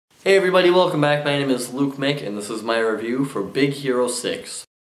Hey everybody, welcome back. My name is lukemick and this is my review for Big Hero 6.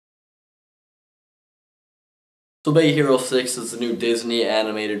 So Big Hero 6 is the new Disney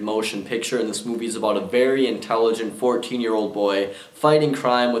animated motion picture, and this movie is about a very intelligent 14-year-old boy fighting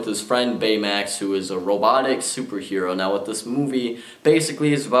crime with his friend Baymax, who is a robotic superhero. Now what this movie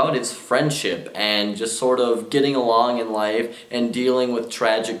basically is about is friendship and just sort of getting along in life and dealing with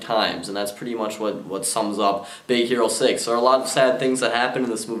tragic times, and that's pretty much what sums up Big Hero 6. There are a lot of sad things that happen in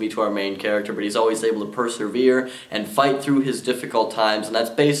this movie to our main character, but he's always able to persevere and fight through his difficult times, and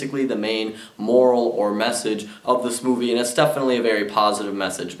that's basically the main moral or message of this movie, and it's definitely a very positive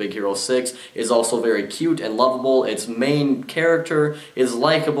message. Big Hero 6 is also very cute and lovable. Its main character is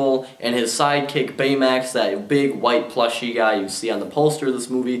likable, and his sidekick Baymax, that big white plushie guy you see on the poster of this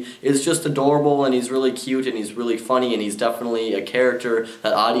movie, is just adorable, and he's really cute and he's really funny, and he's definitely a character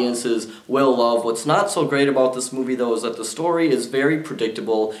that audiences will love. What's not so great about this movie though is that the story is very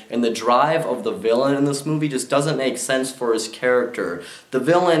predictable, and the drive of the villain in this movie just doesn't make sense for his character. The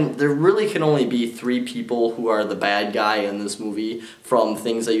villain, there really can only be three people who are the bad guy in this movie from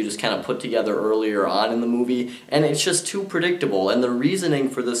things that you just kind of put together earlier on in the movie, and it's just too predictable, and the reasoning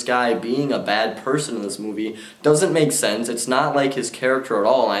for this guy being a bad person in this movie doesn't make sense. It's not like his character at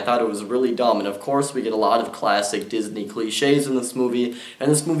all, and I thought it was really dumb. And of course we get a lot of classic Disney cliches in this movie, and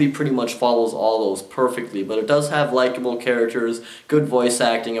this movie pretty much follows all those perfectly, but it does have likable characters, good voice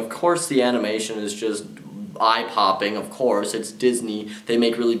acting. Of course the animation is just eye-popping. Of course, it's Disney. They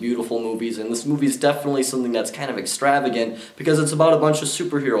make really beautiful movies, and this movie is definitely something that's kind of extravagant because it's about a bunch of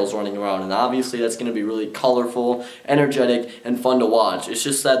superheroes running around, and obviously that's going to be really colorful, energetic, and fun to watch. It's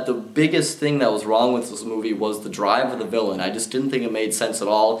just that the biggest thing that was wrong with this movie was the drive of the villain. I just didn't think it made sense at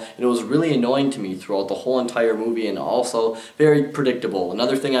all, and it was really annoying to me throughout the whole entire movie, and also very predictable.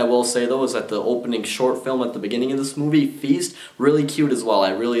 Another thing I will say though is that the opening short film at the beginning of this movie, Feast, really cute as well.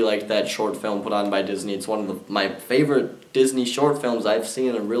 I really liked that short film put on by Disney. It's one of my favorite Disney short films I've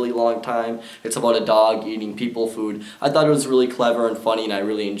seen in a really long time. It's about a dog eating people food. I thought it was really clever and funny, and I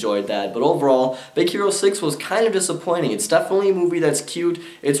really enjoyed that. But overall, Big Hero 6 was kind of disappointing. It's definitely a movie that's cute,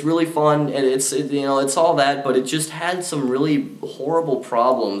 it's really fun, and it's all that, but it just had some really horrible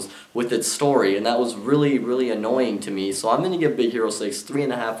problems with its story, and that was really, really annoying to me. So I'm going to give Big Hero 6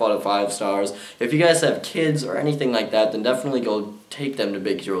 3.5 out of 5 stars. If you guys have kids or anything like that, then definitely go take them to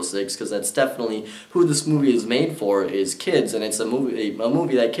Big Hero 6, because that's definitely who this movie is made for, is kids, and it's a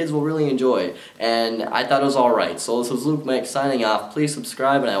movie that kids will really enjoy, and I thought it was alright. So this is lukemick signing off. Please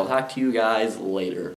subscribe, and I will talk to you guys later.